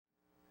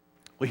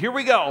Well, here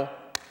we go.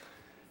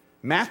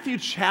 Matthew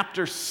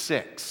chapter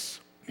 6.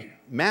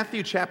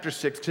 Matthew chapter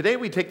 6. Today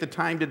we take the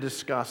time to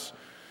discuss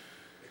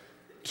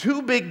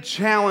two big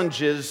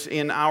challenges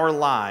in our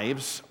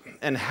lives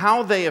and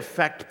how they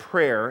affect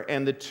prayer.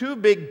 And the two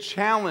big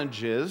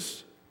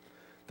challenges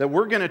that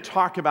we're going to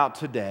talk about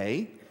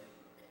today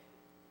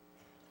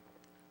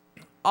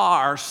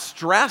are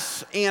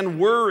stress and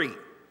worry.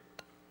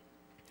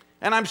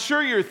 And I'm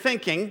sure you're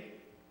thinking,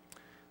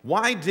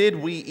 why did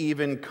we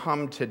even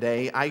come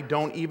today? I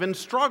don't even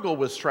struggle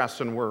with stress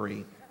and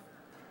worry.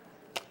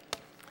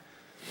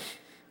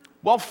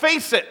 Well,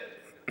 face it,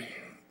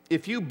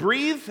 if you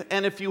breathe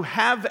and if you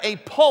have a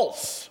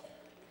pulse,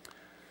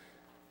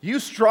 you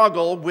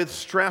struggle with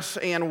stress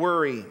and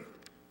worry.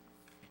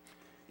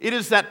 It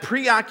is that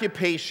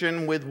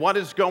preoccupation with what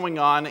is going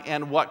on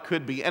and what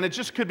could be. And it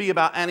just could be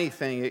about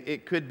anything.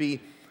 It could be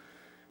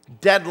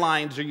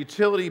deadlines or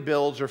utility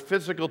bills or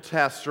physical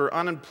tests or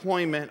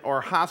unemployment or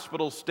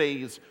hospital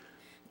stays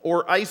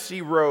or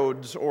icy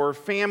roads or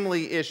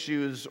family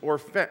issues or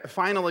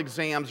final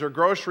exams or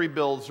grocery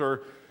bills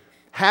or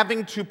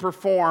having to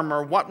perform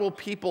or what will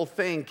people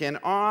think, and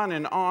on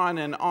and on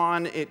and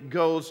on it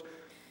goes.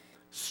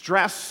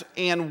 Stress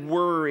and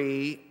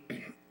worry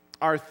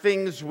are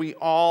things we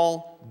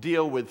all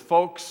deal with.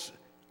 Folks,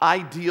 I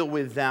deal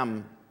with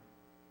them.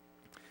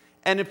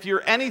 And if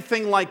you're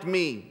anything like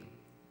me,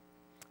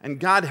 and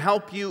God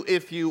help you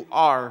if you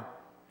are,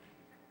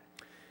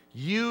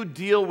 you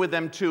deal with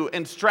them too.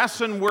 And stress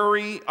and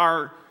worry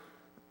are,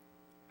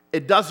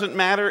 it doesn't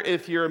matter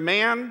if you're a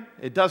man,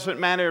 it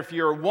doesn't matter if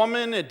you're a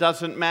woman, it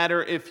doesn't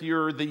matter if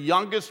you're the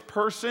youngest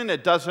person,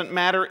 it doesn't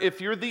matter if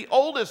you're the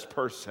oldest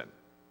person. In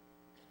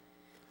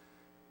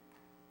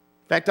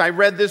fact, I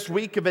read this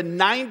week of a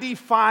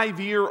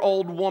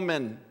 95-year-old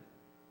woman.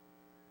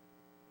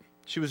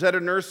 She was at a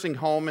nursing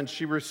home and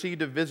she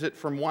received a visit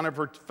from one of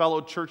her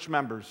fellow church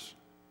members.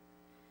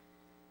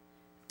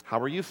 "How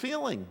are you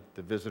feeling?"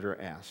 the visitor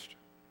asked.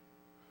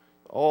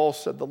 "Oh,"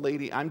 said the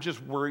lady, "I'm just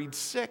worried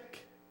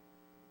sick."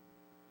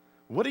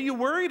 "What are you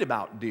worried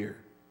about, dear?"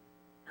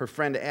 her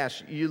friend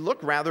asked. "You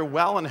look rather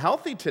well and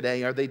healthy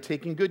today. Are they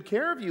taking good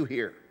care of you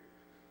here?"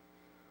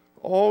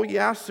 "Oh,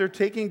 yes, they're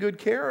taking good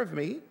care of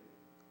me."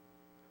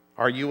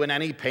 "Are you in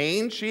any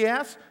pain?" she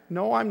asked.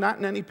 "No, I'm not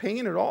in any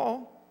pain at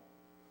all."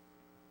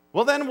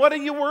 "Well, then what are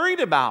you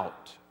worried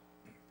about?"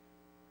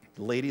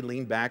 The lady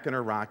leaned back in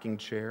her rocking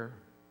chair.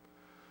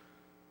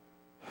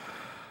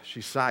 She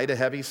sighed a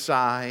heavy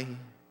sigh.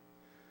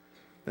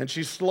 Then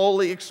she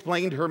slowly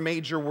explained her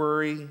major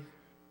worry.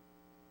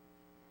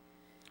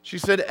 She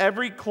said,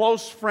 "Every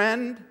close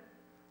friend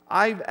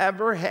I've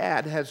ever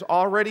had has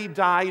already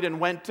died and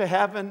went to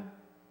heaven."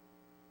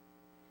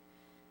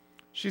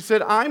 She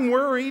said, "I'm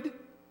worried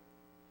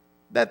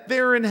that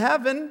they're in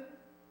heaven,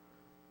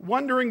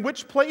 wondering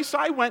which place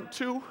I went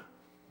to."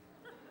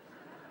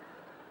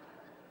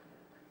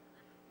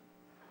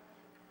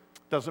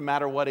 Doesn't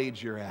matter what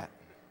age you're at.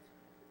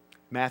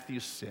 Matthew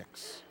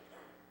 6.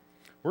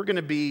 We're going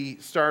to be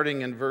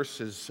starting in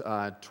verses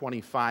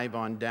 25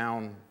 on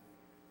down.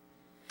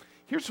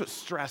 Here's what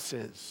stress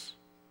is.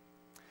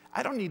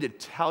 I don't need to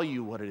tell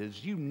you what it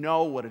is. You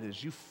know what it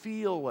is. You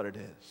feel what it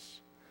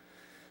is.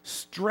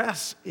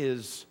 Stress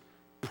is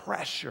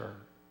pressure.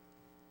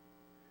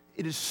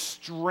 It is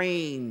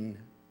strain.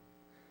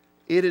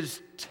 It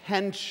is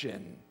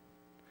tension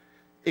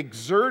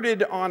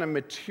exerted on a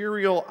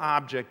material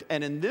object,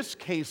 and in this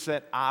case,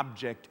 that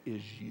object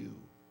is you.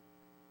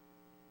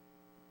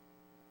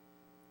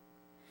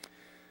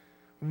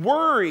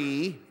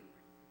 Worry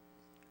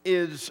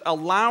is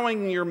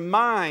allowing your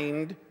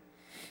mind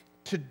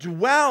to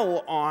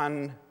dwell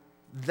on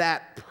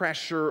that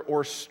pressure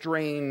or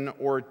strain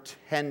or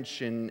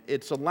tension.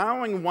 It's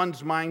allowing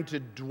one's mind to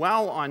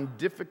dwell on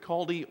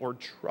difficulty or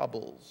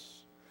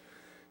troubles,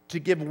 to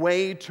give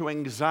way to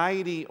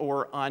anxiety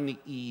or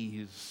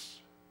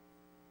unease.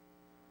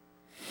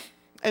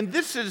 And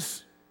this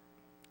is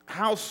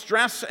how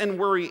stress and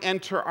worry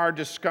enter our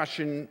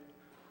discussion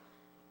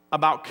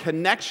about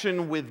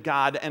connection with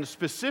God, and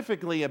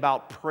specifically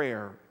about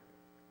prayer.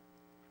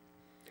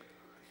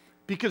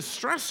 Because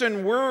stress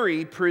and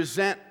worry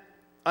present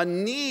a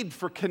need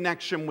for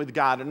connection with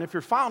God. And if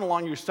you're following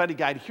along your study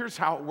guide, here's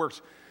how it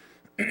works.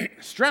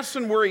 Stress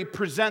and worry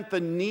present the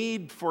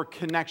need for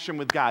connection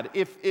with God.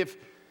 If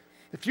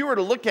you were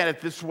to look at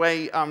it this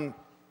way,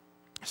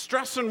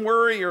 stress and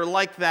worry are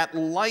like that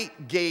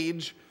light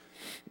gauge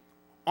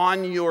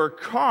on your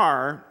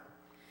car,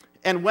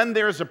 and when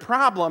there's a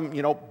problem,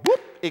 boop,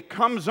 it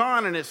comes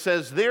on and it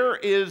says, there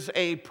is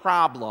a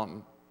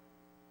problem.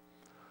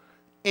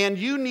 And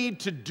you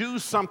need to do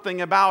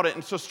something about it.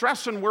 And so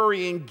stress and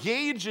worry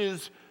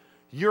engages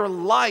your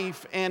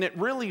life, and it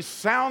really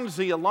sounds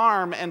the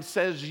alarm and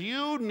says,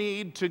 you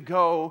need to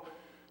go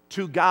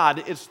to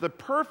God. It's the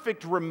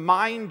perfect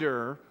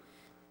reminder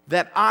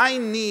that I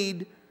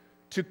need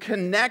to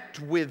connect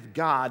with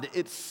God.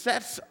 It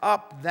sets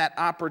up that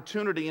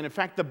opportunity. And in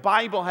fact, the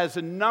Bible has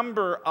a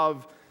number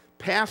of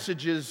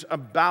passages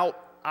about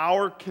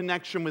our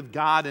connection with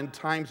God in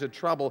times of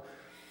trouble.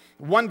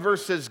 One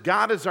verse says,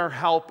 God is our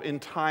help in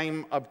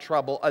time of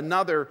trouble.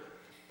 Another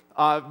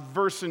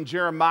verse in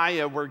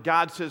Jeremiah where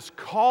God says,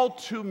 call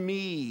to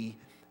me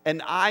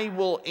and I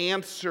will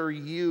answer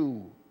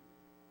you.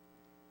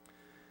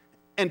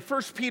 And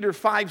 1 Peter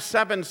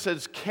 5:7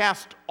 says,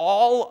 cast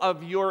all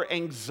of your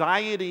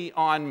anxiety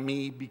on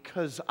me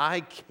because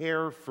I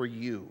care for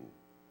you.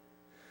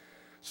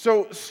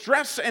 So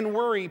stress and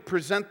worry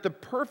present the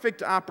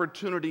perfect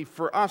opportunity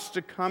for us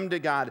to come to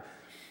God.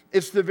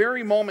 It's the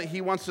very moment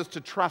He wants us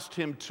to trust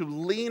Him, to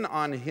lean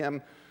on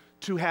Him,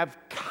 to have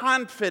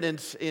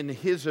confidence in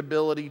His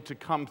ability to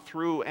come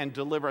through and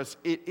deliver us.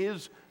 It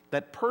is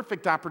that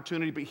perfect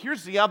opportunity. But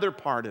here's the other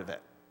part of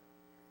it.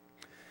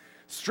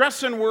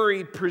 Stress and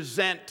worry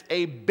present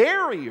a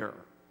barrier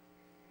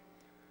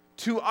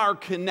to our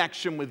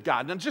connection with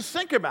God. Now just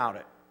think about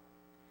it.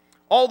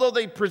 Although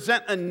they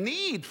present a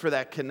need for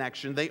that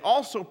connection, they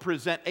also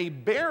present a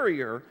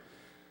barrier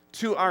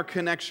to our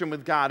connection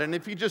with God. And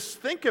if you just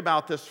think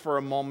about this for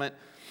a moment,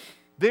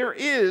 there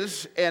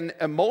is an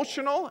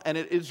emotional, and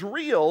it is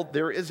real,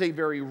 there is a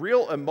very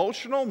real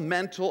emotional,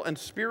 mental, and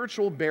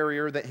spiritual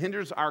barrier that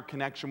hinders our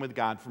connection with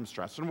God from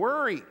stress and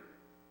worry.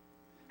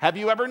 Have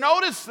you ever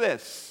noticed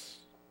this?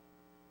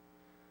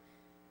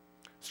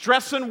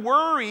 Stress and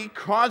worry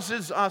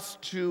causes us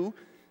to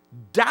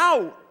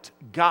doubt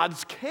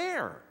God's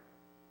care,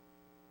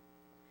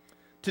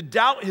 to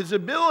doubt His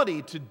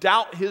ability, to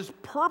doubt His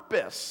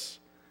purpose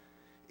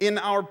in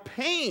our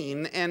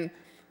pain, and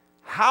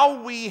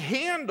how we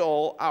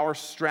handle our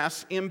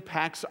stress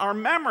impacts our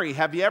memory.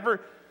 Have you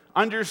ever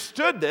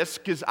understood this?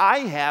 Because I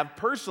have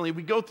personally.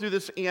 We go through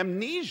this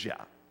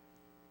amnesia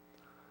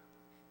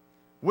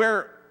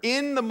where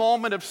in the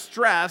moment of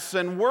stress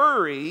and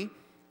worry,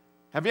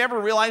 have you ever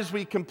realized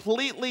we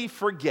completely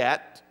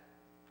forget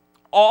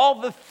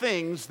all the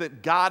things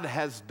that God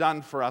has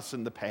done for us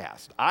in the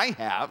past? I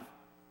have.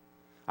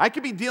 I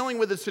could be dealing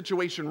with a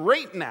situation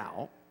right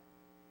now,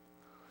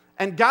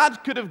 and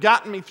God could have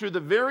gotten me through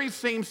the very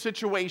same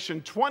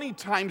situation 20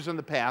 times in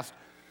the past,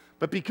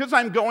 but because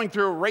I'm going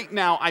through it right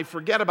now, I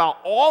forget about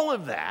all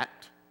of that,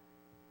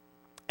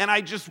 and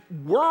I just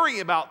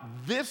worry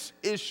about this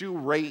issue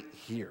right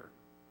here.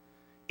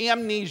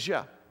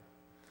 Amnesia.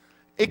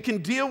 It can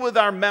deal with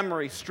our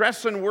memory.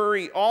 Stress and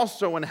worry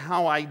also, and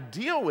how I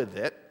deal with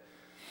it,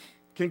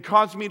 can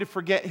cause me to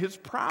forget His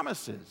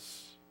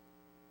promises,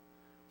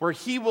 where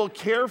He will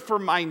care for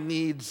my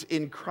needs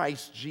in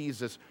Christ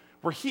Jesus,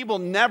 where He will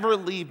never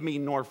leave me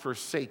nor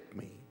forsake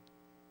me.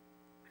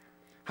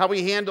 How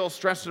we handle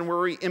stress and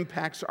worry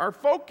impacts our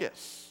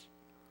focus.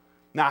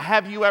 Now,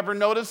 have you ever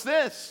noticed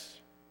this?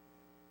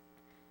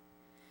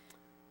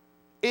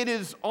 It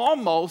is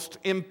almost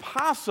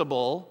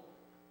impossible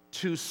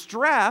to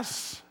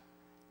stress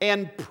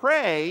and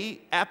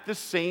pray at the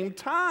same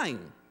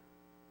time.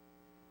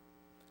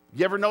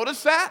 You ever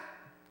notice that?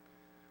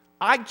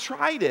 I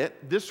tried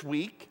it this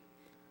week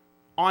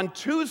on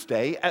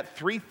Tuesday at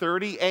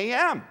 3:30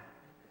 a.m.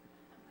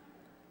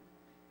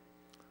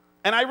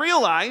 And I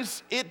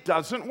realized it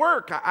doesn't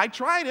work. I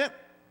tried it.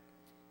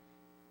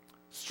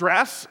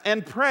 Stress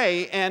and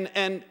pray, and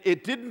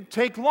it didn't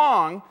take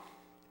long,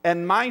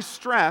 and my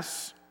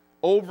stress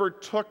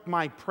overtook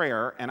my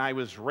prayer, and I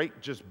was right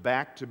just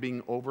back to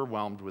being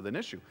overwhelmed with an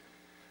issue.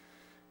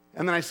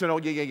 And then I said, oh,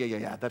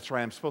 yeah, that's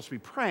right, I'm supposed to be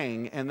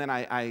praying. And then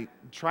I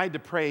tried to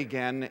pray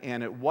again,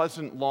 and it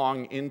wasn't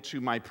long into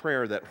my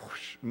prayer that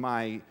whoosh,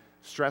 my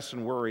stress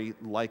and worry,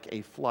 like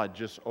a flood,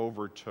 just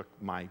overtook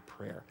my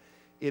prayer.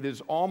 It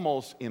is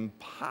almost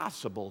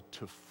impossible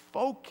to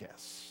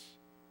focus.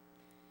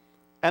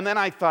 And then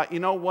I thought, you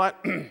know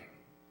what?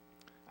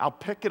 I'll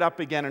pick it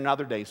up again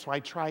another day. So I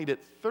tried it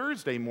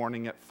Thursday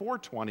morning at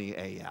 4:20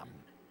 a.m.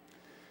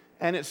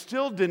 And it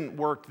still didn't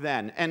work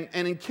then. And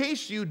in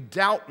case you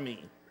doubt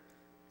me,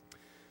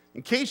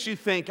 in case you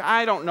think,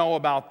 I don't know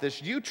about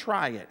this, you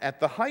try it. At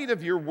the height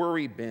of your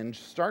worry binge,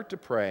 start to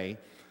pray.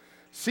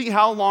 See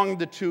how long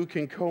the two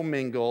can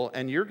commingle,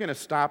 and you're going to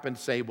stop and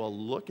say, well,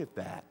 look at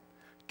that.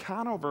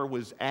 Conover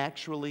was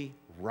actually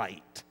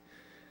right.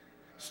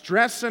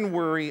 Stress and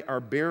worry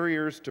are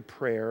barriers to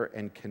prayer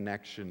and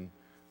connection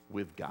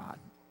with God.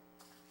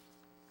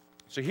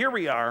 So here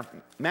we are,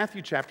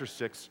 Matthew chapter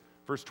 6,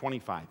 verse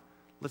 25.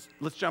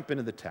 Let's jump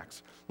into the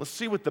text. Let's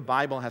see what the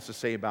Bible has to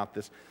say about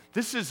this.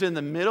 This is in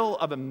the middle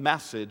of a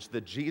message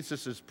that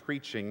Jesus is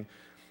preaching.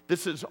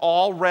 This is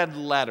all red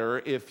letter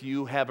if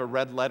you have a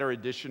red letter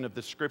edition of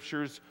the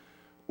Scriptures,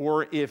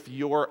 or if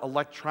your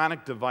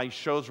electronic device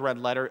shows red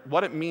letter.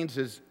 What it means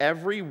is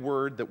every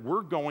word that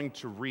we're going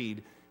to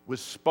read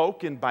was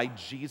spoken by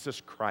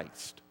Jesus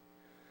Christ.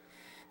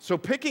 So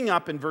picking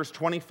up in verse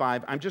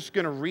 25, I'm just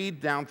going to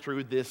read down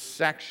through this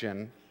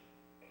section,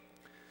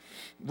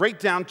 right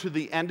down to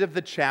the end of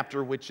the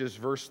chapter, which is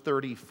verse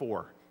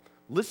 34.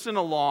 Listen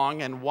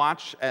along and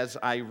watch as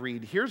I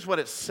read. Here's what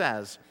it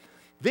says.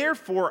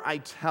 Therefore, I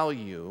tell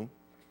you,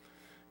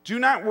 do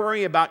not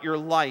worry about your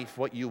life,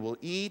 what you will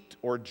eat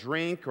or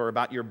drink, or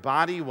about your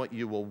body, what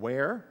you will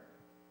wear.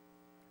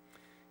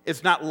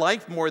 Is not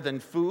life more than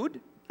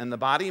food, and the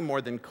body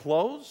more than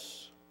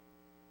clothes?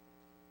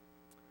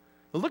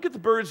 Look at the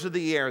birds of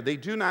the air. They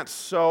do not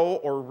sow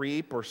or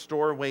reap or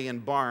store away in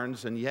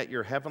barns, and yet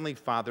your heavenly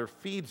Father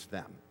feeds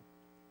them.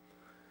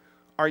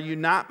 Are you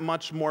not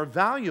much more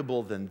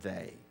valuable than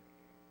they?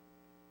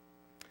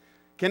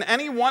 Can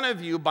any one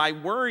of you, by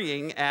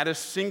worrying, add a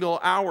single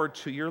hour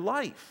to your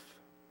life?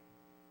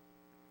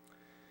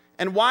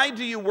 And why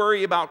do you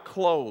worry about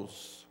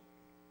clothes?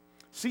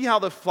 See how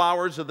the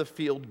flowers of the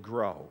field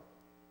grow.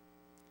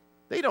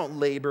 They don't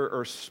labor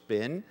or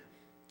spin.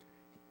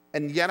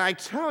 And yet I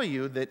tell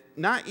you that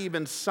not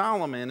even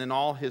Solomon in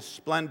all his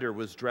splendor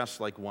was dressed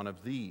like one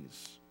of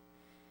these.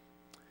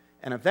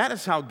 And if that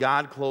is how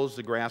God clothes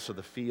the grass of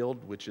the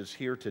field, which is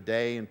here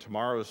today and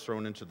tomorrow is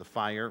thrown into the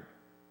fire,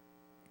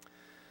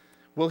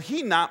 will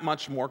he not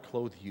much more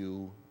clothe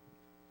you,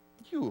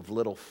 you of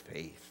little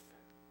faith?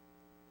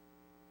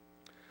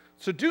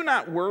 So do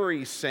not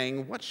worry,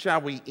 saying, what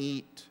shall we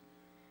eat?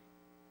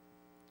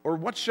 Or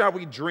what shall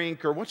we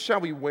drink? Or what shall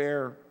we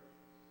wear?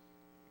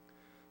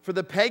 For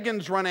the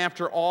pagans run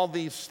after all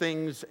these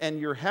things, and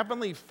your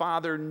heavenly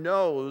Father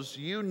knows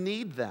you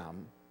need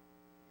them.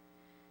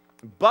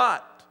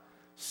 But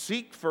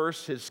seek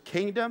first his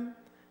kingdom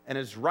and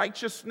his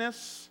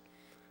righteousness,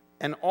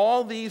 and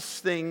all these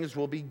things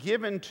will be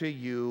given to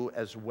you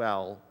as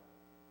well.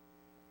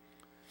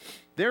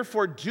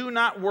 Therefore, do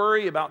not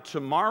worry about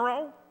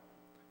tomorrow,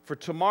 for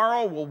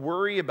tomorrow will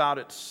worry about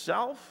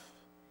itself,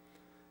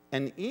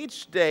 and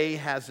each day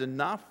has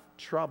enough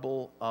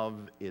trouble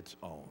of its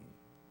own.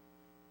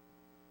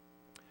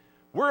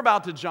 We're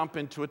about to jump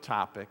into a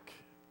topic,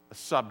 a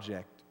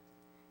subject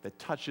that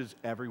touches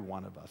every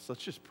one of us.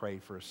 Let's just pray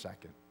for a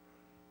second.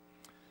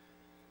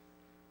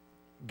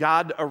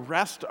 God,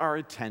 arrest our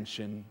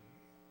attention,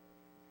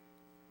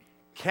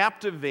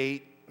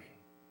 captivate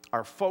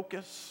our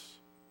focus.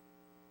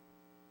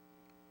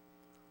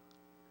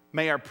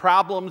 May our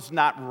problems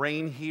not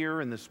reign here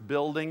in this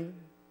building.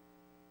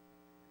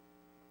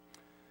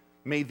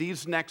 May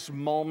these next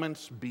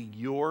moments be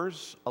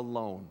yours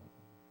alone.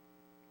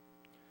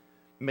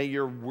 May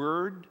your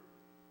word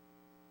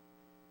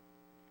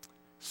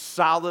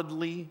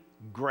solidly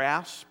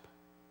grasp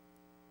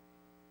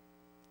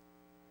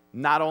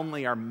not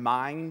only our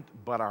mind,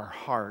 but our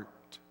heart,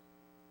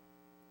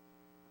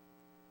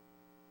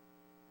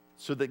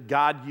 so that,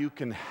 God, you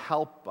can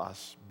help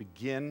us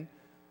begin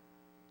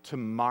to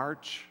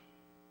march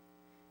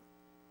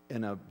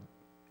in a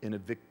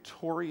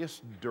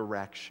victorious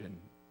direction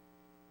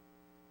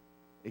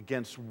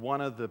against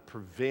one of the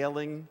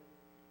prevailing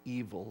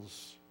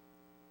evils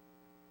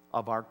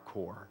of our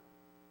core.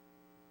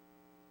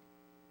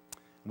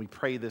 We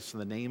pray this in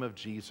the name of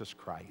Jesus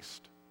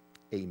Christ.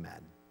 Amen.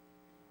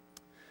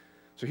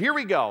 So here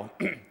we go.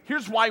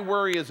 Here's why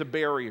worry is a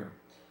barrier.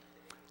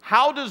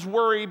 How does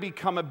worry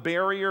become a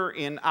barrier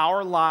in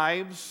our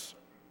lives,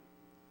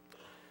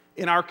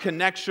 in our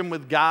connection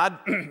with God?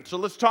 So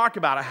let's talk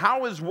about it.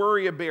 How is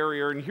worry a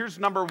barrier? And here's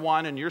number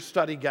one in your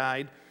study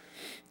guide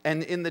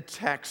and in the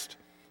text.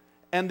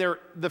 And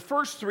the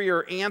first three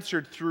are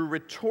answered through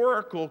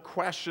rhetorical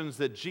questions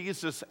that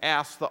Jesus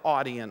asked the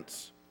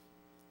audience.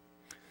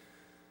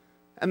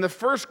 And the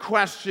first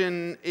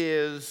question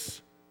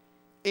is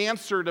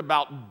answered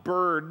about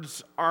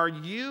birds. Are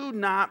you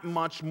not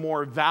much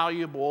more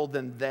valuable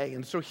than they?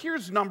 And so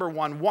here's number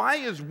one. Why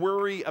is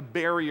worry a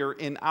barrier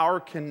in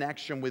our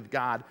connection with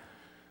God?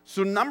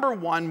 So number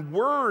one,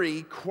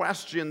 worry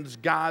questions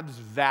God's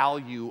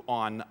value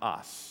on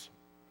us.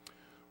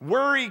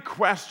 Worry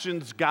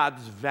questions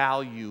God's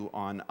value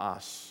on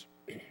us.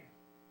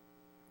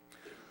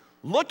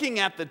 Looking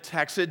at the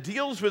text, it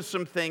deals with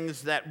some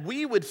things that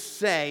we would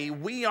say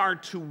we are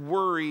to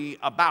worry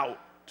about.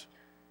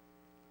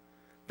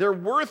 They're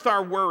worth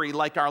our worry,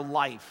 like our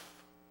life.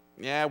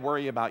 Yeah,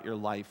 worry about your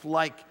life.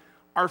 Like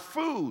our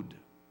food.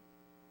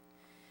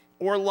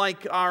 Or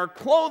like our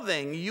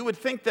clothing. You would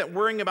think that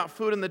worrying about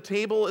food on the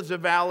table is a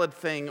valid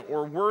thing,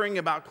 or worrying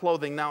about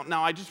clothing.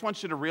 Now I just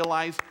want you to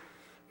realize,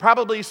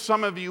 probably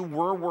some of you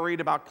were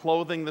worried about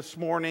clothing this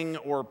morning,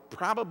 or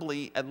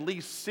probably at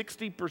least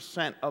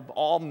 60% of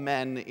all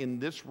men in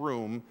this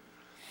room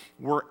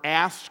were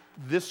asked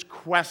this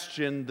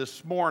question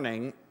this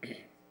morning.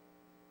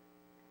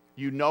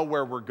 You know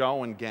where we're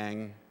going,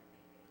 gang.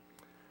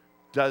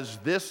 Does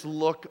this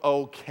look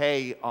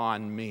okay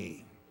on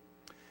me?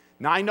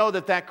 Now, I know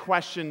that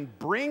question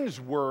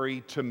brings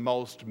worry to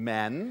most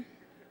men.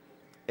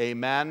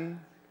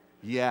 Amen?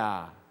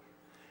 Yeah.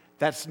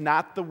 That's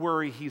not the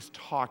worry he's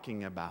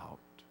talking about.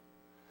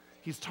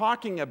 He's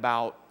talking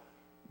about,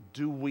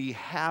 do we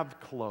have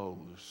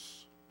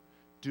clothes?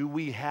 Do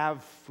we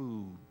have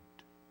food?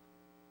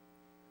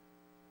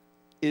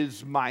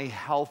 Is my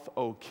health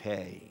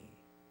okay?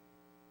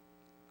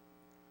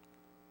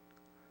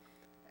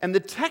 And the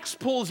text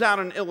pulls out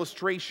an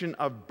illustration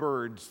of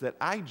birds that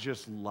I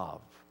just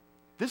love.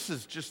 This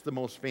is just the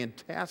most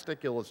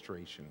fantastic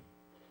illustration.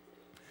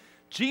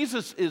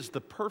 Jesus is the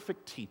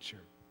perfect teacher.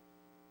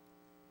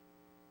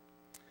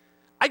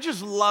 I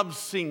just love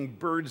seeing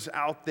birds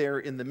out there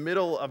in the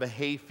middle of a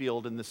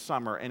hayfield in the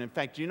summer. And in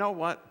fact, you know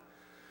what?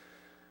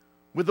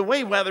 With the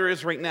way weather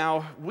is right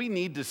now, we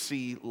need to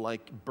see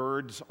like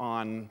birds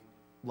on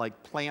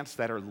like plants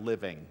that are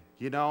living,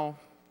 you know?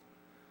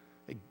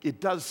 It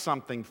does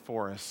something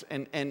for us.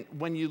 And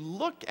when you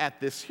look at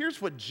this,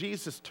 here's what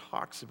Jesus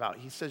talks about.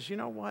 He says, you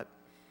know what?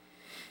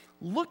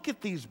 Look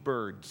at these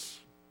birds.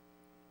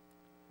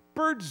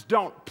 Birds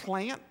don't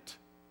plant.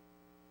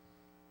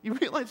 You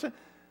realize that?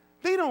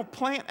 They don't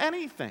plant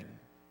anything.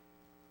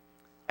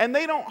 And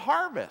they don't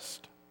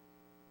harvest.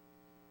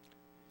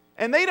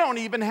 And they don't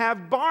even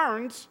have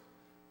barns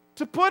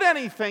to put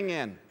anything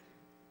in.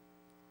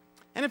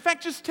 And in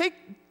fact, just take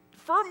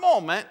for a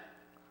moment,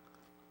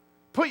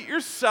 put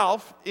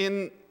yourself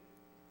in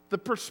the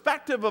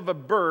perspective of a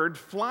bird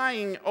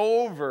flying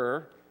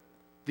over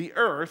the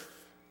earth.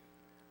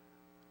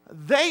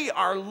 They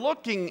are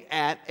looking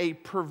at a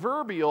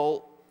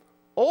proverbial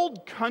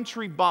old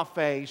country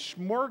buffet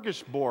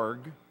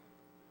smorgasbord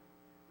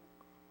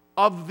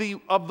of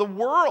the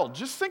world.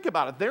 Just think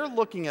about it. They're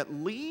looking at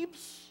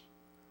leaves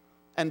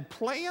and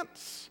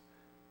plants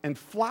and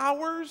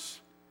flowers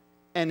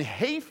and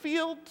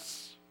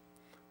hayfields.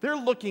 They're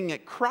looking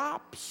at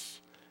crops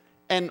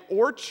and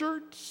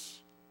orchards.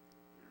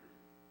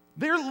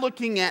 They're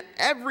looking at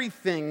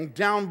everything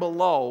down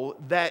below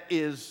that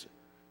is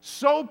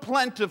so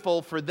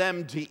plentiful for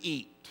them to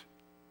eat.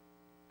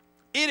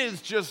 It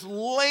is just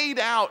laid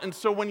out. And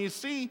so when you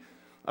see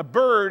a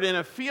bird in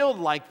a field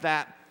like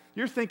that,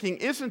 you're thinking,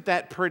 isn't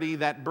that pretty,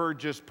 that bird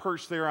just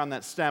perched there on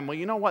that stem? Well,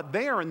 you know what?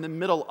 They are in the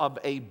middle of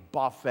a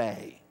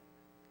buffet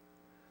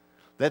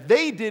that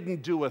they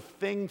didn't do a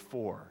thing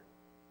for.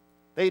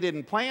 They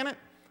didn't plant it.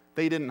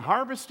 They didn't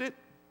harvest it.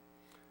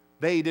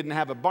 They didn't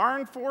have a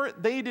barn for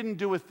it. They didn't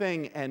do a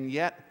thing. And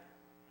yet,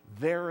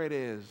 there it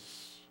is,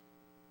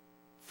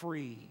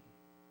 free.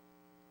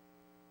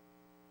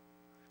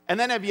 And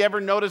then have you ever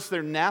noticed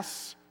their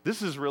nests?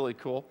 This is really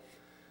cool.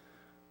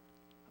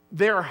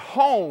 Their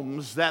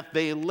homes that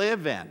they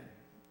live in.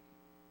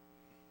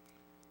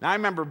 Now, I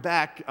remember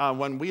back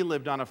when we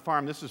lived on a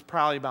farm, this was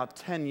probably about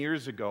 10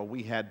 years ago,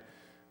 we had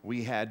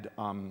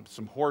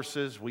some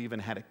horses, we even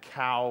had a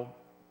cow.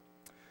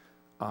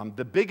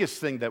 The biggest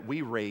thing that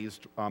we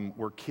raised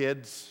were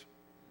kids.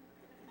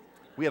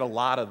 We had a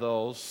lot of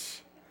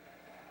those.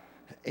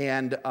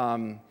 And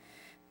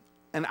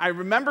I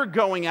remember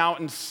going out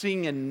and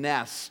seeing a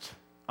nest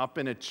up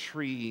in a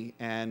tree,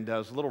 and it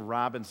was a little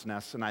robin's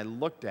nest, and I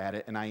looked at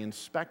it and I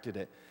inspected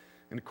it.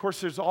 And of course,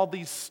 there's all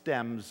these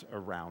stems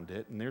around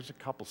it, and there's a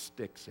couple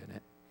sticks in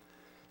it.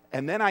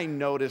 And then I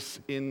noticed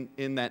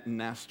in that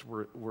nest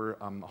were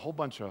a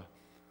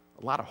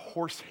lot of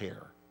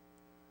horsehair.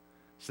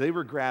 So they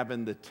were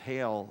grabbing the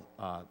tail,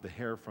 the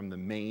hair from the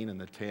mane and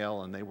the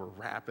tail, and they were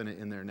wrapping it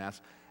in their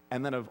nest.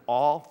 And then of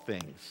all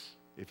things,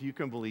 if you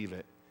can believe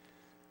it,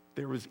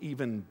 there was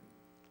even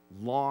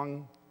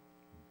long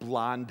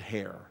blonde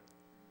hair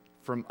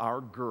from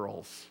our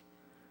girls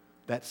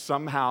that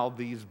somehow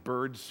these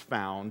birds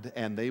found,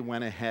 and they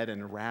went ahead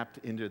and wrapped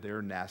into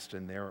their nest,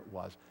 and there it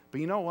was. But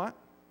you know what?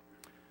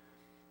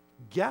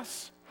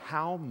 Guess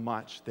how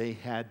much they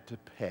had to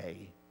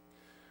pay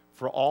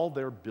for all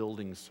their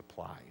building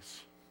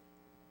supplies.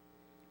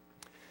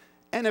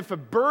 And if a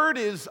bird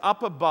is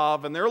up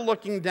above and they're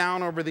looking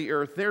down over the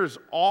earth, there's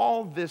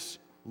all this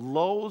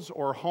Lowe's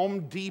or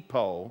Home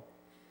Depot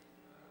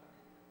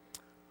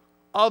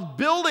of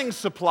building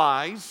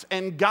supplies,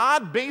 and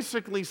God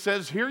basically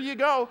says, here you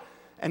go,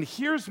 and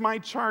here's my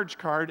charge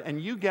card,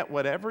 and you get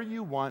whatever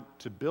you want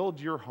to build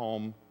your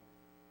home,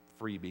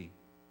 freebie.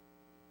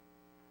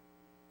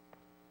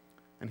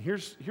 And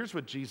here's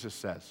what Jesus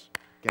says,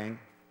 gang.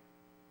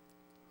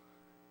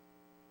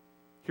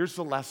 Here's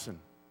the lesson.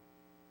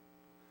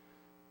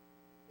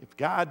 If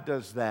God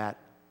does that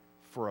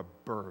for a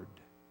bird,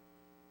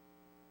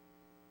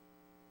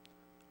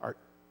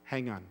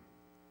 hang on.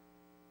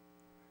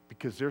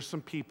 Because there's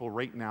some people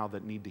right now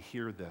that need to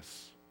hear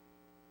this.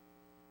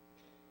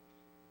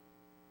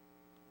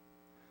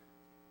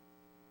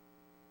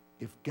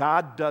 If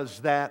God does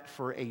that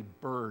for a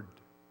bird,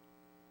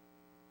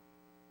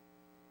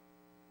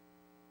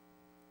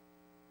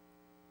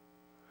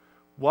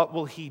 what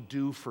will He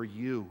do for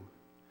you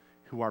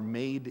who are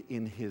made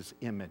in His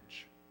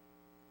image?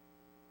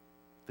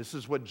 This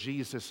is what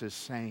Jesus is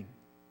saying.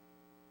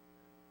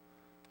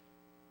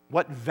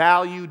 What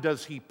value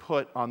does He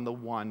put on the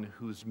one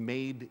who's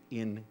made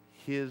in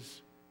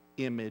His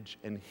image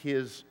and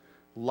His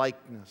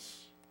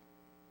likeness?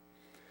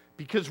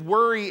 Because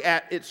worry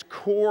at its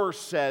core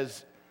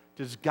says,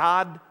 does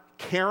God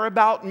care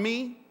about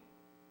me?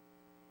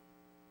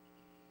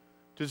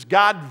 Does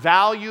God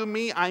value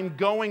me? I'm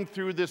going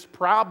through this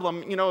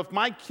problem. You know, if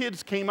my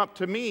kids came up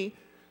to me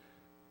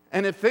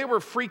and if they were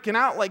freaking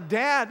out like,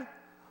 Dad,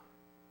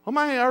 oh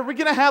my, are we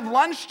going to have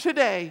lunch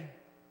today?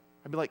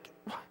 I'd be like,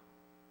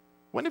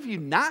 when have you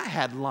not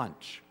had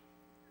lunch?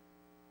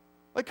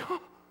 Like,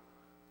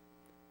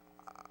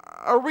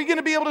 are we going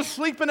to be able to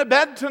sleep in a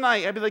bed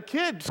tonight? I'd be like,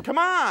 kids, come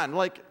on.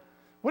 Like,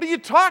 what are you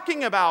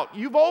talking about?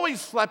 You've always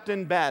slept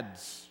in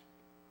beds.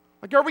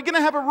 Like, are we going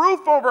to have a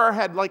roof over our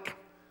head? Like,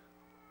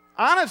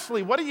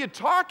 Honestly, what are you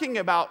talking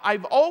about?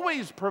 I've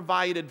always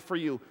provided for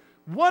you.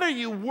 What are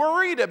you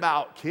worried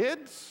about,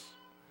 kids?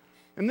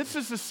 And this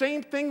is the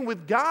same thing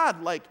with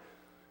God. Like,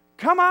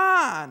 come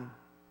on.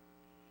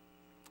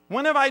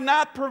 When have I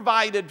not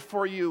provided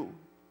for you?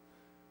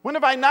 When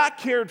have I not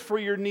cared for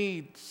your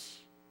needs?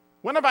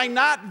 When have I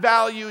not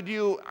valued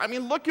you? I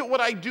mean, look at what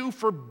I do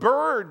for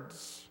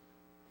birds.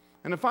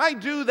 And if I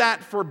do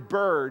that for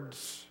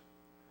birds,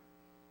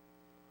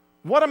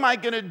 what am I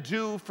going to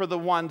do for the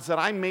ones that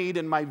I made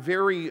in my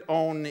very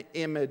own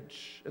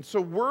image? And so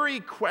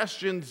worry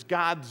questions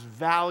God's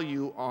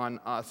value on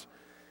us.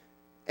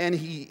 And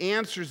he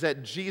answers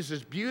that,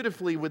 Jesus,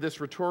 beautifully with this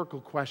rhetorical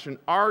question,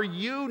 are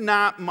you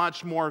not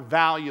much more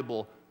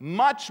valuable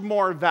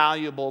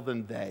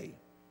than they?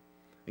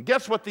 And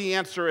guess what the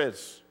answer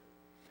is?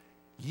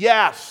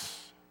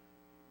 Yes.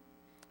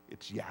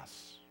 It's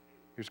yes.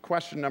 Here's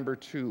question number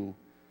 2.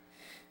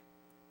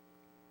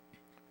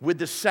 With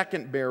the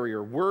second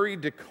barrier, worry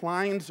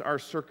declines our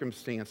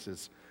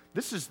circumstances.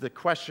 This is the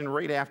question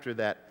right after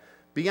that.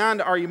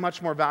 Beyond, are you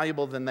much more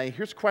valuable than they?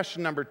 Here's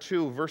question number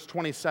 2, verse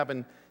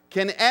 27.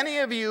 Can any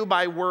of you,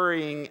 by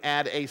worrying,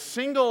 add a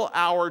single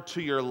hour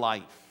to your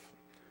life?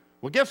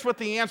 Well, guess what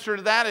the answer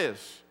to that is?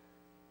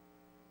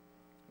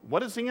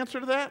 What is the answer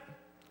to that?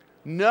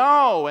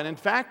 No. And in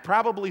fact,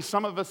 probably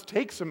some of us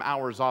take some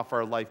hours off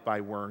our life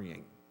by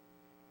worrying.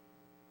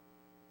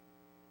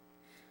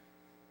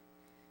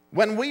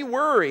 When we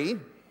worry,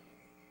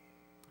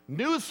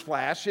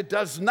 newsflash, it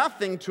does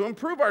nothing to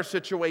improve our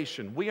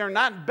situation. We are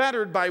not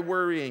bettered by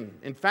worrying.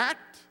 In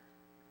fact,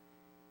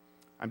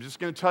 I'm just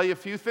going to tell you a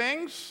few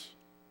things.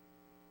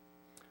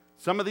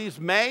 Some of these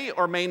may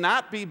or may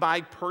not be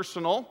by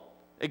personal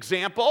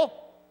example.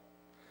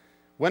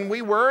 When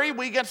we worry,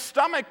 we get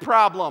stomach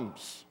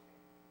problems.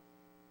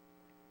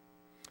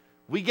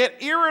 We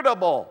get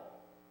irritable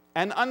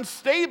and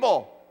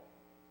unstable.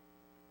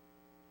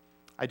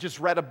 I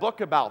just read a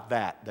book about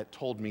that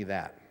told me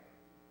that.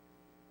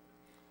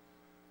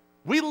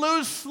 We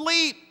lose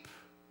sleep.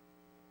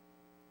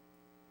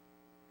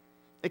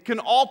 It can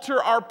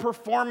alter our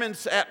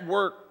performance at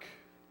work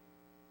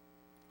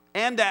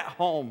and at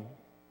home.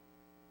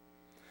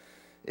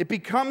 It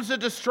becomes a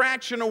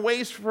distraction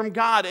away from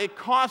God. It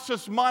costs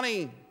us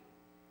money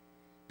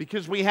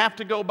because we have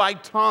to go buy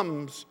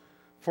Tums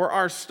for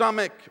our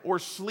stomach or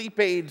sleep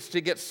aids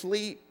to get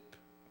sleep.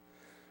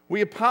 We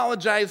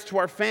apologize to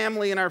our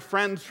family and our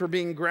friends for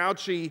being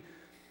grouchy.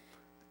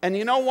 And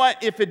you know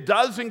what? If it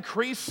does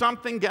increase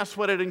something, guess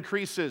what it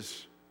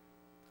increases?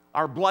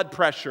 Our blood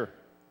pressure.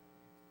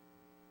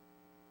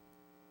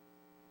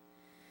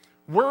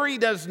 Worry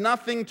does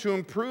nothing to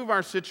improve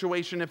our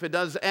situation. If it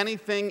does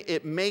anything,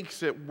 it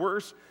makes it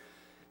worse.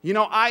 You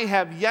know, I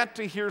have yet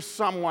to hear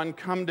someone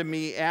come to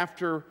me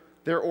after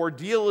their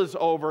ordeal is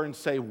over and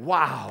say,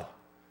 wow,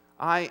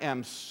 I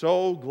am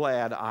so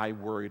glad I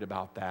worried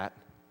about that.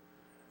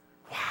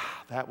 Wow,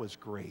 that was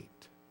great.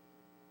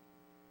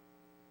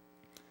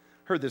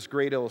 Heard this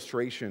great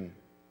illustration,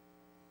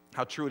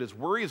 how true it is.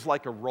 Worry is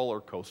like a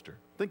roller coaster.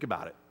 Think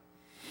about it.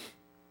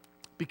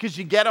 Because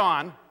you get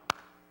on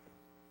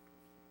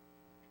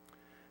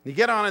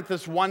at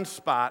this one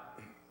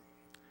spot,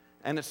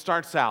 and it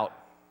starts out,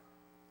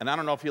 and I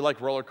don't know if you like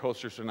roller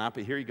coasters or not,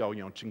 but here you go,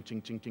 ching,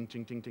 ching, ching, ching,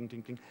 ching, ching, ching,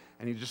 ching, ching,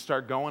 and you just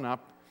start going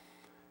up,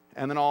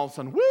 and then all of a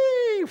sudden, whee,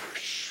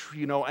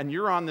 and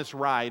you're on this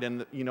ride,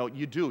 and you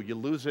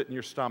lose it in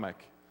your stomach.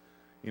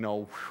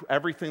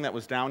 Everything that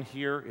was down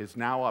here is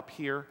now up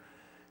here,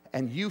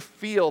 and you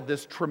feel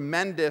this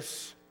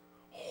tremendous,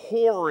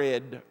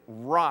 horrid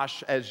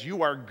rush as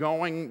you are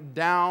going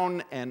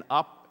down and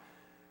up,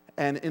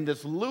 and in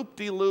this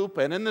loop-de-loop,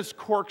 and in this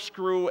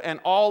corkscrew, and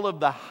all of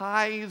the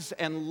highs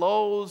and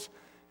lows,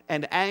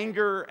 and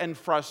anger, and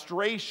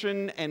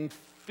frustration, and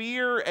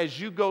fear as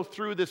you go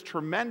through this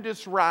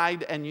tremendous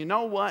ride. And you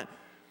know what?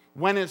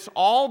 When it's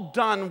all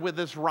done with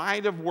this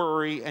ride of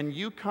worry, and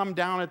you come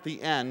down at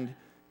the end,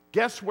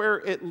 guess where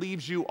it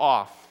leaves you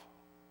off?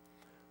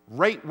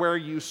 Right where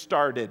you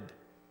started.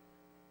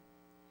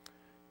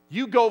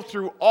 You go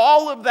through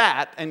all of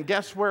that, and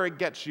guess where it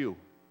gets you?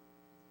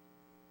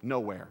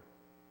 Nowhere.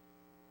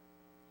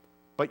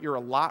 But you're a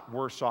lot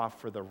worse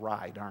off for the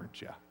ride,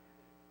 aren't you?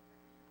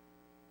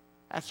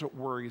 That's what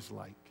worry's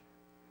like.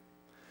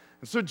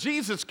 And so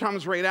Jesus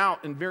comes right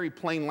out in very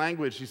plain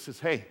language. He says,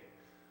 hey,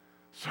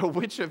 so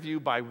which of you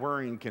by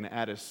worrying can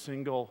add a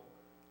single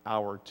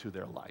hour to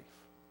their life?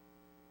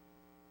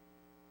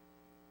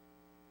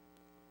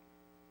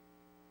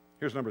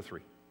 Here's number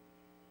 3.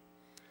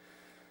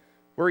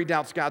 Worry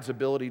doubts God's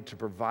ability to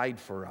provide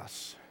for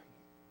us.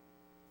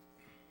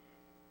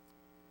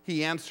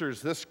 He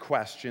answers this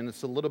question.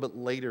 It's a little bit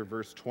later,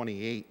 verse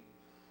 28.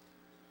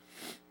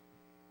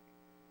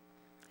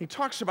 He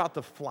talks about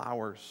the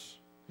flowers.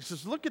 He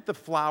says, look at the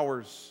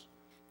flowers.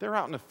 They're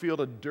out in a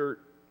field of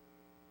dirt.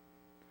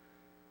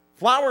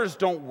 Flowers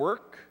don't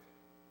work.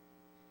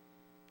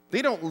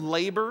 They don't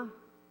labor.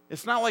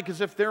 It's not like as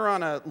if they're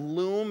on a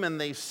loom and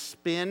they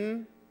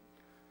spin.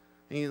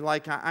 And he's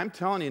like, I'm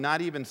telling you,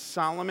 not even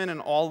Solomon in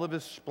all of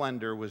his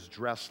splendor was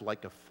dressed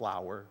like a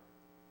flower.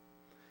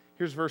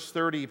 Here's verse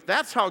 30. If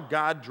that's how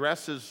God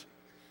dresses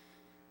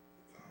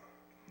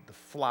the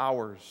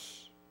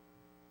flowers,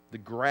 the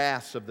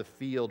grass of the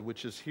field,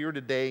 which is here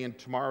today and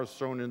tomorrow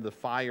thrown into the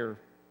fire,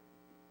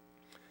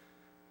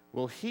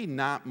 will he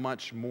not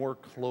much more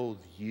clothe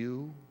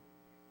you,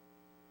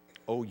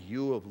 O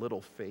you of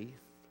little faith?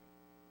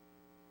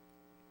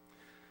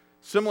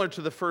 Similar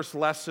to the first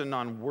lesson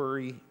on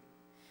worry,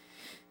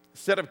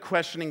 instead of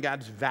questioning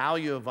God's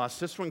value of us,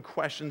 this one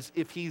questions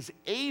if he's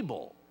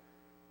able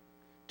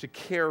to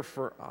care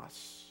for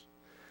us.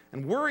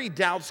 And worry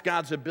doubts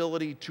God's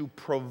ability to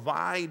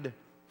provide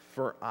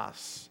for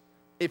us.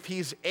 If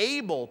he's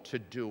able to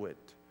do it,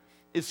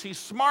 is he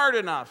smart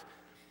enough?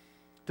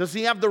 Does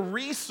he have the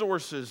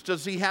resources?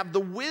 Does he have the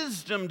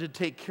wisdom to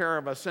take care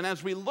of us? And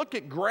as we look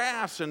at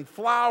grass and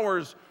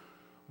flowers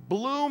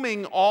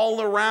blooming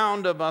all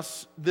around of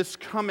us this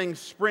coming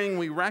spring,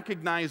 we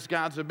recognize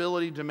God's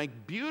ability to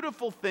make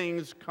beautiful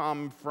things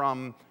come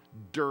from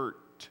dirt.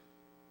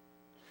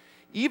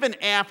 Even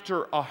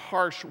after a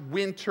harsh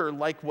winter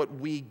like what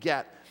we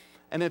get.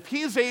 And if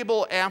he's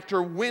able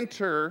after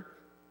winter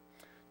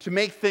to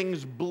make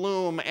things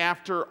bloom,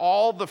 after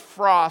all the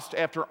frost,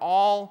 after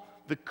all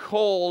the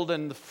cold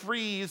and the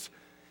freeze,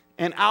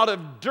 and out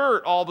of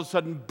dirt, all of a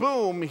sudden,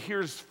 boom,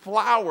 here's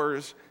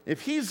flowers.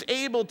 If he's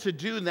able to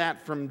do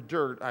that from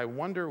dirt, I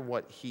wonder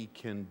what he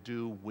can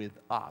do with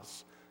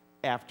us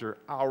after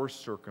our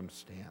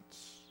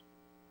circumstance.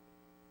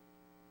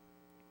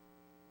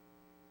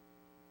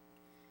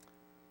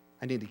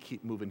 I need to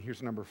keep moving.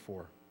 Here's number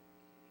 4.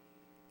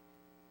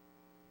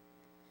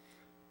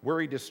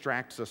 Worry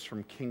distracts us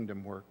from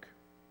kingdom work.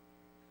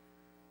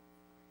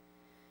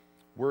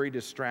 Worry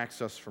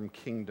distracts us from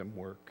kingdom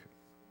work.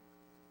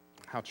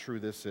 How true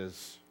this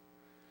is.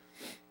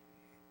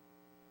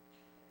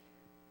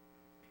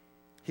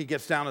 He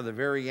gets down to the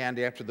very end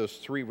after those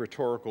 3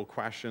 rhetorical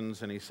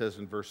questions, and he says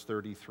in verse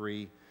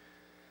 33,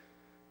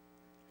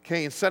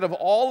 okay, instead of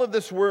all of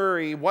this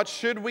worry, what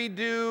should we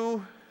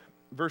do?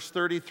 Verse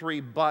 33,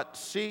 but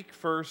seek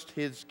first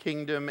his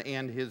kingdom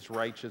and his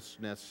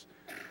righteousness,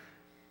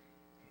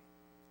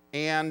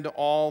 and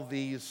all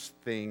these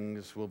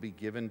things will be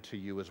given to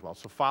you as well.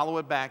 So follow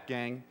it back,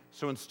 gang.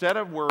 So instead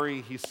of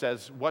worry, he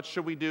says, what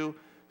should we do?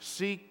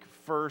 Seek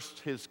first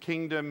his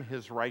kingdom,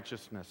 his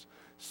righteousness.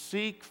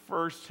 Seek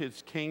first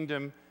his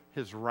kingdom,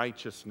 his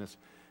righteousness.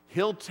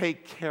 He'll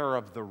take care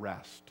of the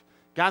rest.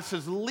 God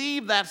says,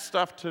 leave that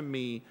stuff to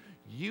me.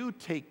 You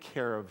take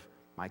care of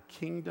my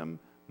kingdom,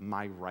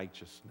 my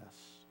righteousness.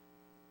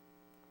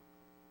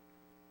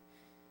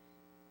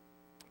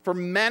 For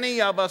many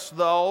of us,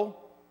 though,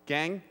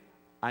 gang,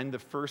 I'm the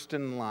first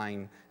in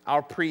line.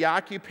 Our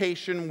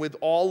preoccupation with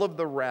all of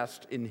the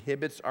rest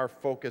inhibits our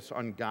focus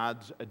on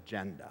God's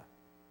agenda.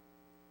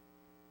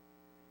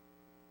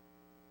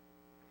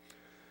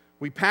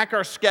 We pack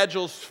our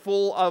schedules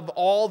full of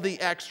all the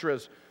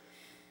extras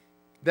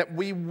that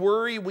we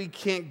worry we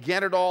can't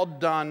get it all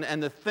done,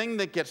 and the thing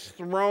that gets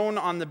thrown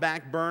on the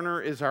back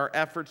burner is our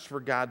efforts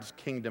for God's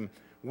kingdom.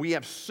 We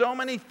have so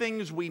many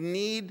things we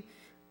need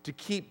to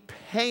keep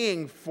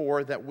paying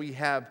for that we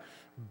have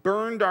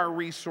burned our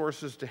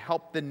resources to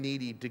help the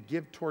needy, to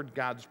give toward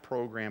God's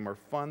program, or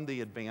fund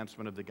the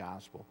advancement of the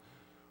gospel.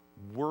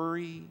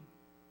 Worry,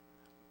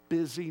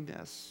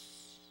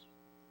 busyness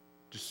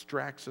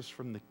distracts us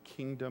from the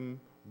kingdom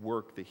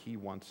work that he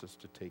wants us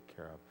to take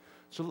care of.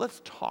 So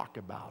let's talk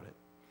about it.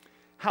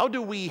 How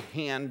do we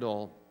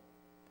handle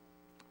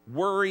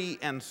worry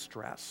and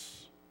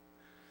stress?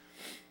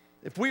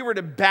 If we were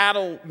to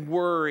battle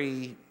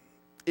worry,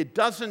 it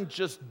doesn't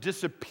just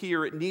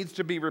disappear, it needs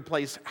to be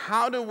replaced.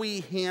 How do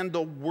we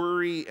handle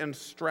worry and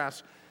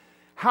stress?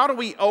 How do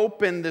we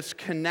open this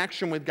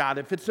connection with God?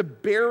 If it's a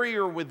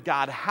barrier with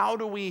God, how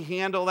do we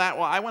handle that?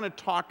 Well, I want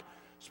to talk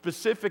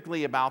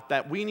specifically about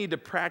that. We need to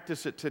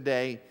practice it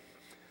today.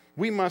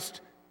 We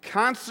must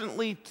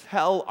constantly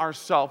tell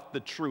ourselves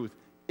the truth.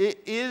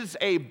 It is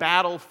a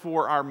battle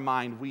for our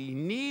mind. We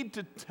need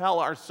to tell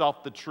ourselves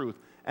the truth.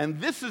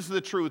 And this is the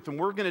truth, and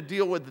we're going to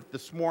deal with it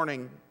this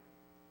morning.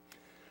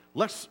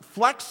 Let's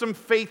flex some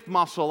faith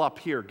muscle up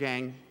here,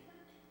 gang.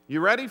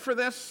 You ready for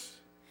this?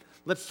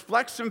 Let's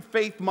flex some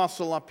faith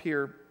muscle up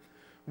here.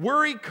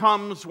 Worry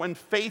comes when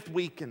faith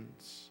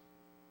weakens.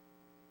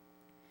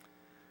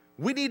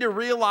 We need to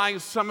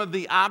realize some of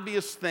the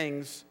obvious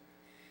things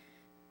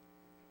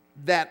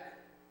that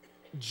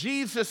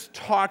Jesus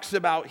talks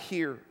about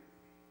here.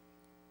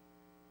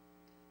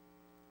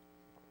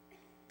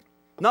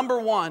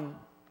 Number 1,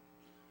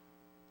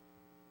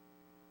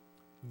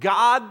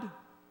 God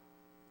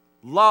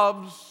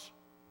loves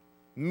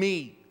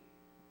me.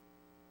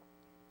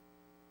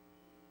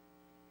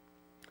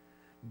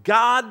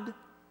 God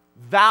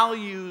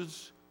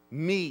values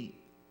me.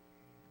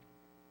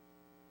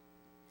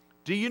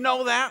 Do you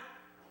know that?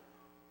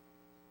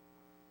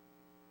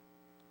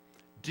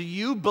 Do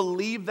you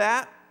believe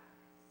that?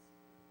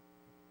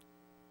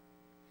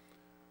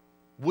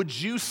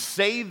 Would you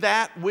say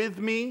that with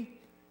me?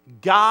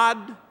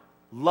 God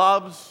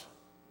loves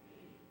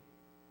me.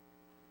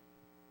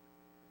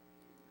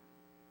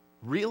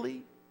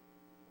 Really?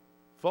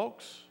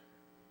 Folks,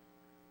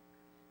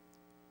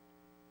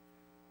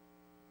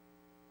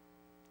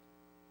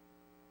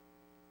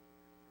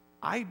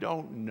 I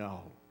don't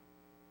know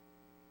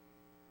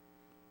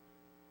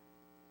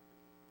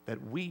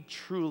that we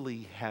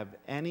truly have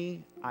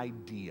any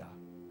idea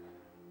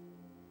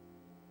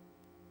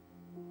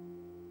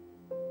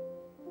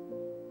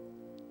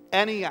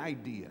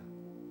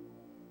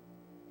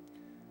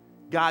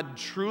God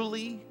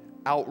truly,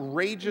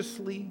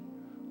 outrageously,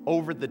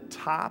 over the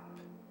top,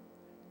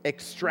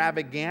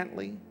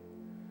 extravagantly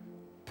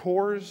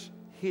pours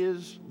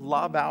His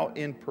love out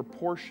in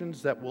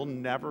proportions that we'll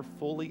never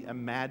fully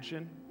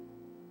imagine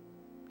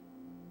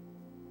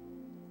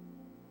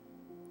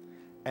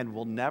and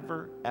will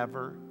never,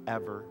 ever,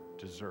 ever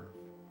deserve.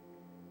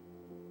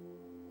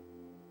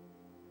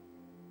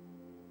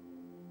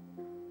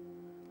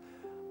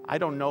 I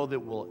don't know that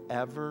we'll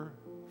ever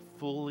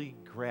fully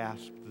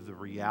grasp the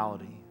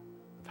reality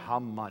of how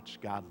much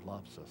God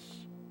loves us.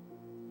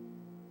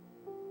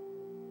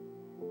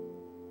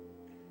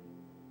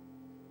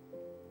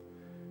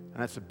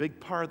 And that's a big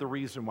part of the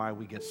reason why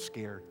we get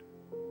scared.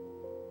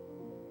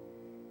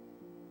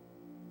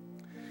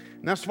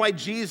 And that's why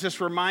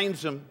Jesus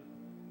reminds them,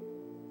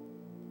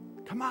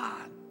 come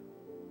on.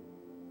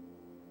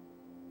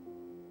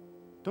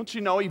 Don't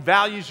you know He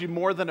values you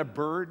more than a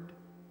bird?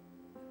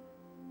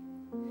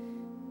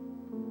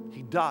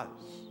 He does.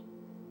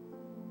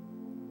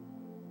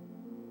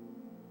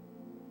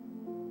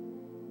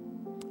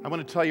 I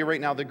want to tell you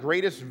right now, the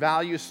greatest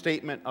value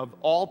statement of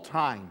all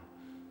time,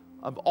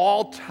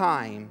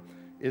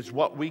 is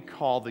what we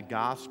call the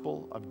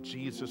gospel of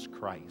Jesus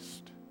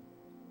Christ.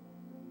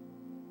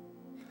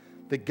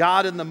 That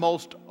God, in the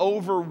most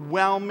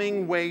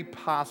overwhelming way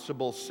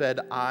possible, said,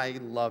 I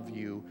love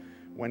you,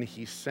 when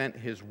He sent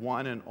His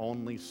one and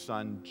only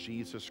Son,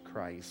 Jesus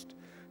Christ,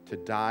 to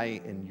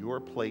die in your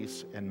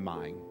place and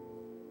mine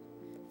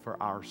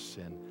for our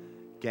sin.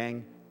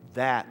 Gang,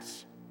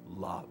 that's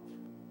love.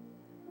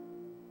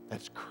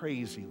 That's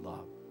crazy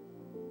love.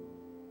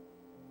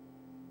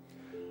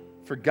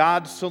 For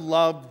God so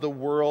loved the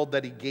world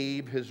that He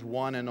gave His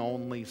one and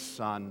only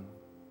Son,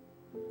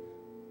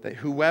 that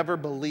whoever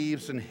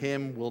believes in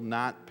Him will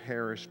not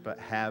perish but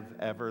have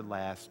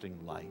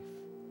everlasting life.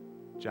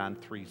 John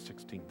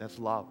 3:16. That's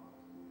love.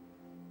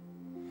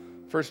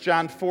 1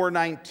 John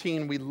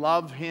 4:19. We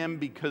love Him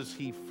because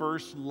He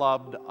first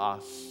loved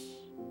us.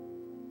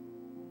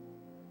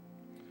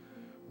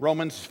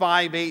 Romans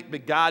 5:8.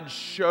 But God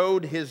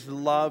showed His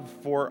love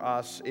for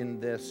us in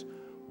this: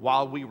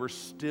 while we were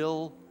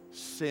still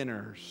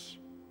sinners,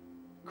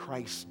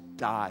 Christ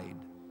died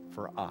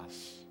for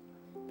us.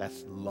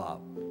 That's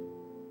love.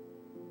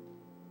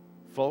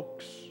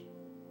 Folks,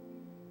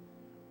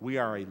 we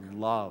are a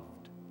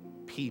loved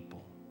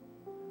people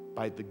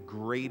by the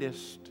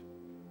greatest,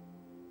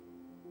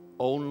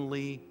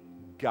 only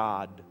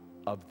God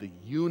of the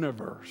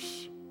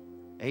universe.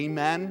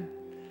 Amen?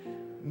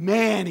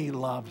 Man, He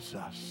loves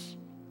us.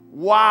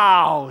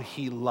 Wow,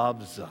 He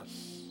loves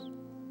us.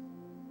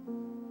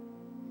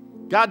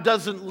 God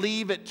doesn't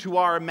leave it to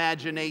our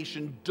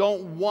imagination.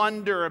 Don't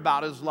wonder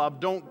about His love.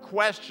 Don't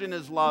question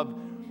His love.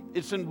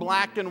 It's in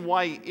black and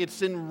white.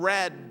 It's in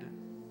red.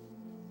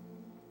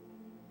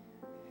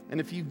 And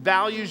if He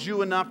values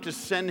you enough to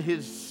send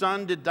His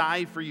Son to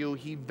die for you,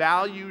 He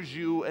values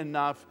you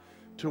enough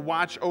to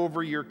watch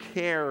over your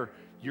care,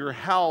 your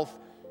health,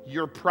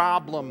 your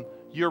problem,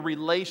 your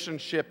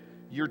relationship,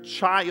 your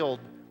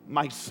child,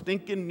 my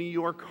stinking New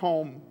York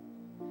home,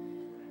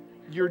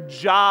 your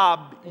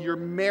job, your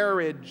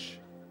marriage,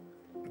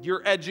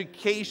 your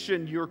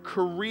education, your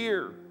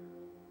career.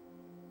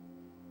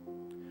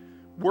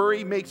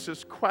 Worry makes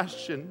us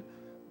question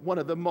one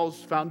of the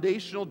most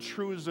foundational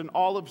truths in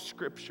all of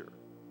Scripture.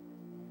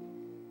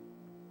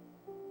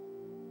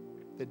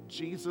 That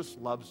Jesus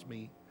loves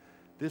me,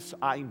 this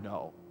I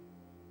know,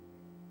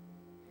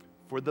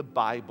 for the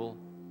Bible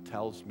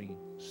tells me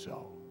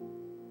so.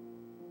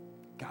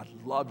 God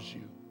loves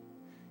you.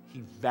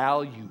 He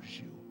values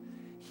you.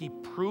 He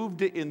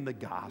proved it in the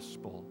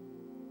gospel.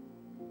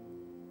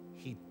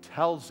 He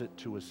tells it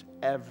to us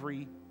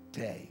every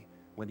day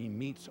when He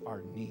meets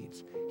our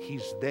needs.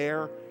 He's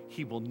there.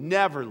 He will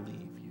never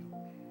leave you.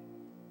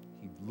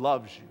 He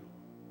loves you.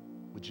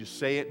 Would you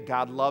say it?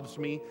 God loves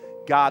me.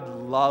 God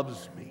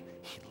loves me.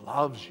 He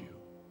loves you.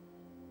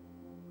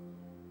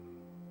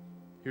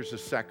 Here's the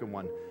second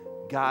one.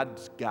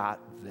 God's got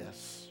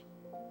this.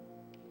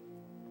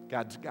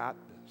 God's got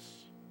this.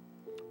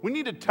 We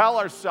need to tell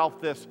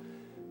ourselves this,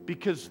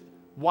 because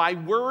why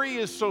worry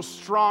is so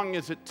strong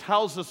is it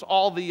tells us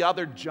all the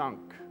other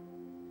junk.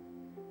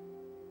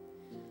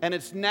 And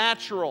it's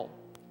natural.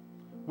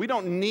 We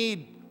don't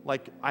need,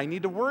 I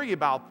need to worry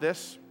about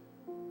this.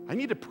 I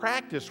need to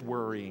practice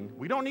worrying.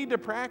 We don't need to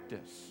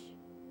practice.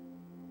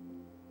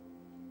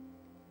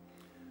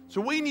 So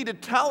we need to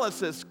tell us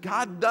this: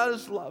 God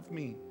does love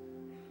me.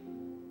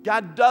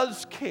 God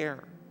does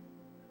care.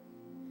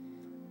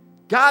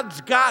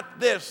 God's got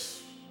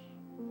this.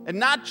 And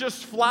not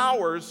just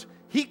flowers.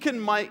 He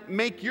can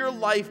make your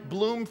life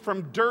bloom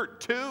from dirt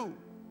too.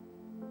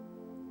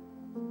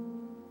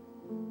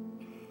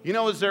 You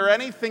know, is there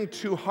anything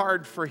too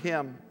hard for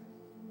him?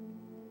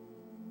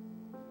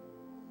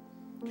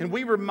 Can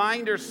we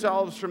remind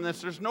ourselves from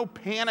this? There's no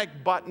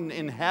panic button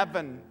in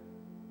heaven.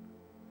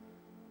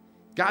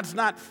 God's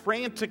not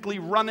frantically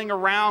running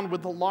around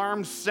with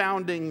alarms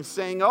sounding,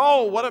 saying,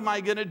 oh, what am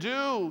I going to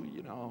do?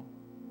 You know,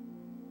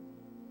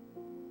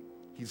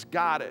 he's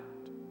got it.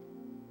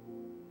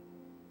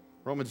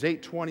 Romans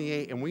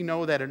 8:28, and we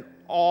know that in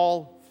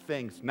all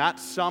things, not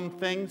some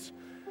things,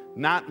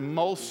 not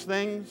most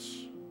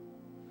things,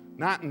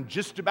 not in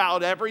just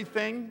about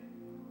everything,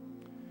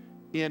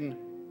 in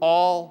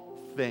all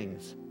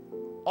things,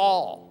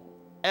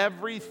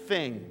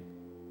 everything,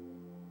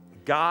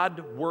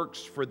 God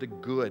works for the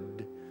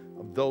good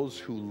of those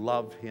who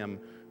love him,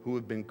 who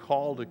have been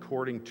called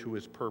according to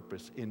his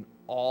purpose. In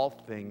all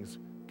things,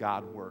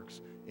 God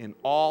works. In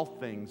all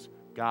things,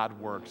 God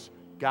works.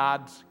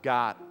 God's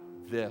got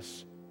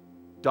this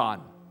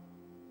done.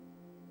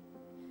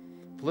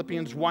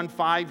 Philippians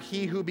 1:5,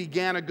 he who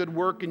began a good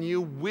work in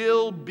you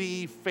will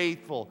be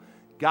faithful.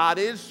 God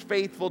is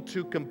faithful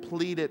to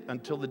complete it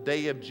until the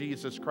day of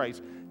Jesus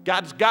Christ.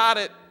 God's got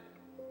it.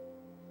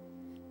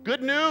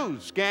 Good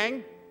news,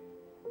 gang.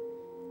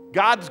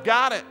 God's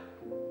got it.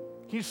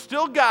 He's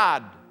still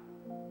God.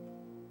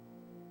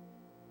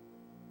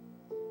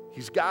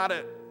 He's got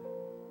it.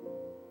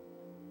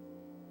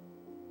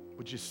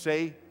 Would you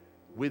say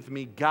with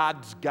me,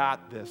 God's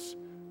got this?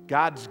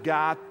 God's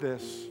got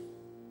this.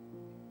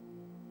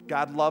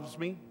 God loves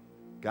me.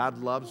 God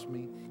loves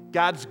me.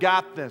 God's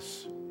got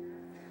this.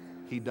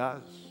 He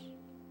does.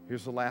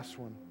 Here's the last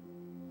one.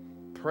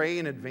 Pray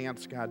and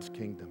advance God's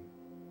kingdom.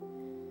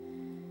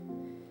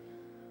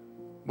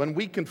 When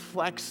we can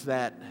flex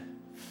that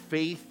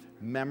faith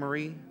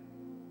memory,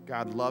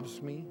 God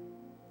loves me,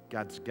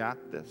 God's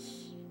got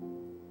this,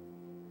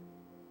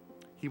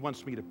 he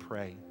wants me to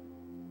pray.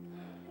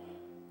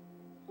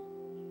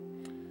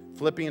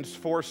 Philippians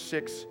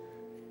 4:6,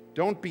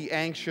 don't be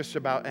anxious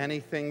about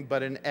anything,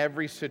 but in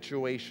every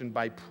situation,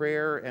 by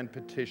prayer and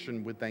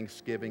petition with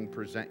thanksgiving,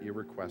 present your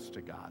request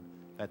to God.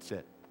 That's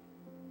it.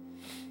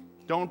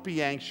 Don't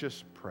be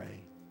anxious,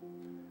 pray.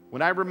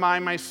 When I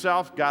remind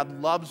myself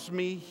God loves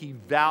me, he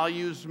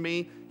values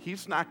me,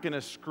 he's not going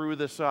to screw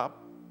this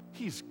up.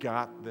 He's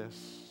got this.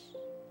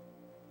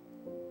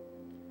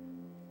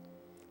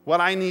 What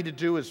I need to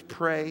do is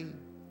pray.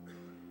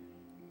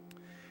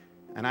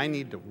 And I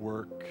need to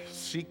work.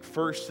 Seek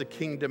first the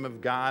kingdom of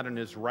God and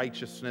his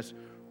righteousness.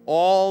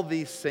 All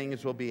these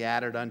things will be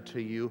added unto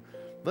you.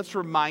 Let's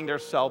remind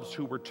ourselves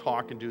who we're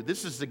talking to.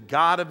 This is the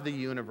God of the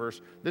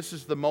universe. This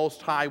is the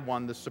Most High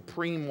One, the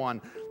Supreme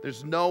One.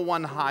 There's no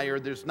one higher.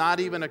 There's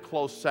not even a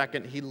close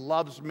second. He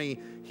loves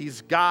me.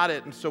 He's got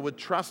it. And so with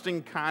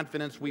trusting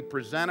confidence, we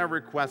present our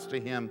request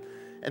to him.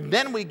 And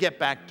then we get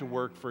back to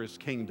work for his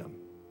kingdom.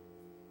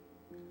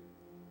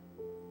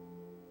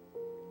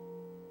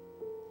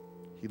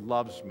 He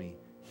loves me.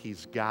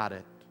 He's got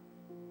it.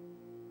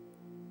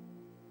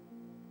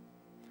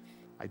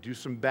 I do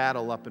some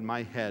battle up in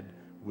my head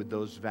with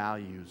those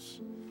values.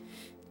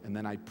 And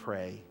then I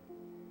pray.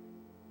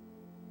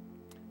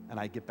 And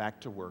I get back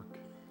to work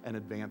and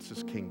advance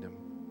his kingdom.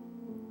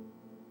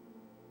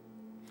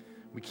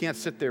 We can't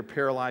sit there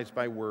paralyzed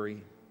by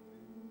worry.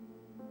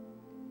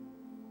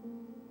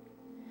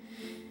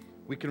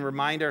 We can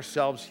remind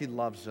ourselves he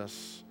loves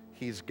us.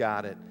 He's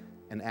got it.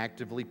 And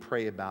actively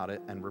pray about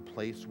it and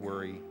replace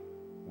worry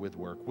with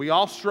work. We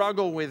all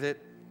struggle with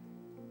it.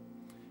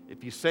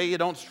 If you say you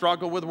don't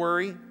struggle with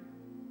worry,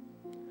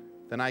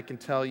 then I can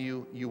tell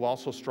you, you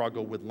also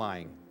struggle with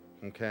lying,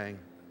 okay?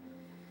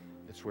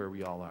 It's where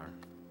we all are.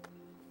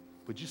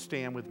 Would you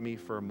stand with me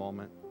for a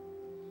moment?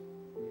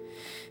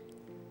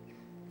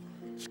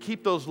 Just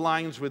keep those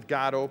lines with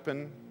God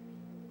open.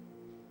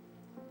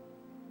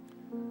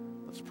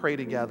 Let's pray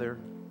together.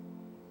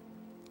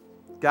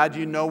 God,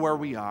 you know where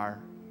we are.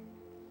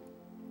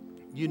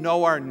 You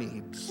know our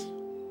needs.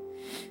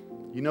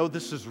 You know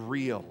this is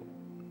real.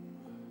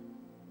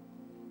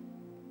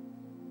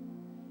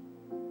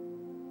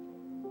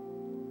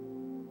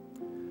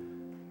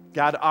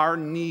 God, our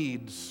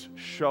needs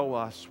show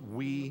us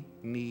we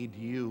need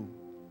you.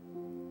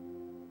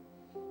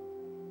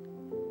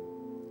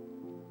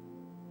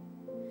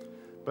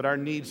 But our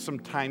needs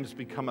sometimes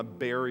become a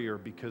barrier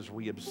because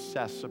we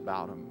obsess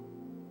about them.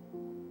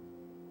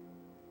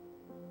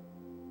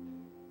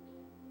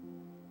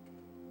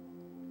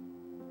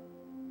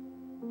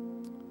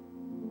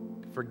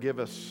 Forgive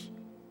us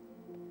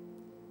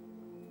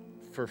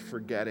for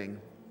forgetting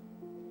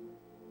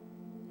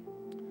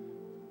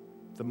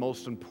the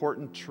most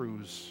important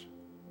truths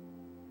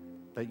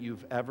that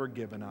you've ever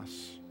given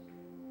us.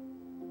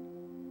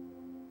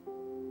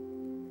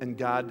 And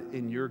God,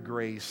 in your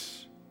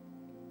grace,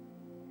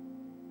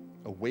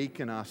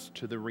 awaken us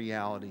to the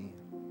reality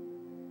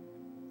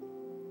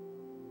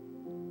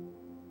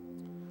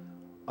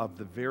of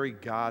the very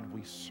God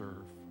we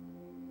serve,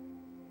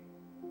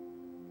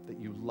 that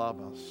you love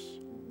us.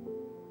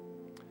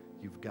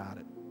 You've got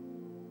it.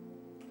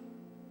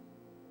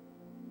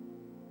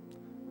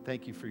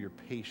 Thank you for your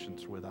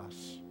patience with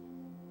us.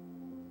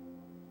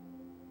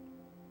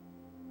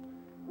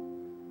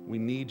 We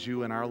need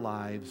you in our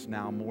lives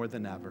now more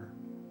than ever.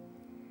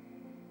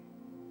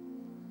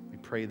 We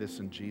pray this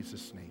in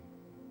Jesus' name.